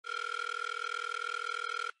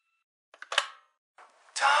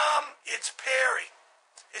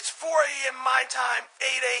It's 4 a.m. my time, 8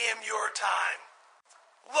 a.m. your time.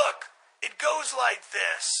 Look, it goes like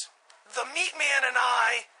this. The Meat Man and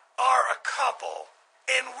I are a couple,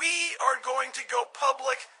 and we are going to go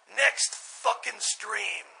public next fucking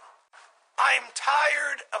stream. I'm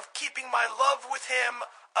tired of keeping my love with him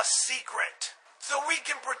a secret, so we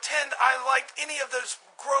can pretend I liked any of those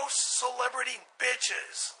gross celebrity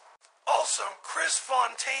bitches. Also, Chris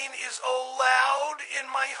Fontaine is allowed in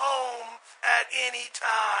my home at any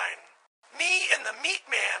time. Me and the Meat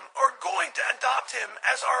Man are going to adopt him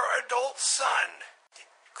as our adult son.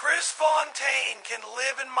 Chris Fontaine can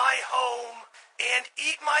live in my home and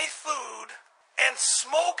eat my food and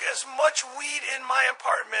smoke as much weed in my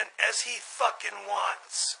apartment as he fucking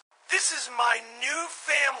wants. This is my new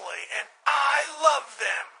family and I love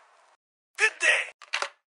them. Good day.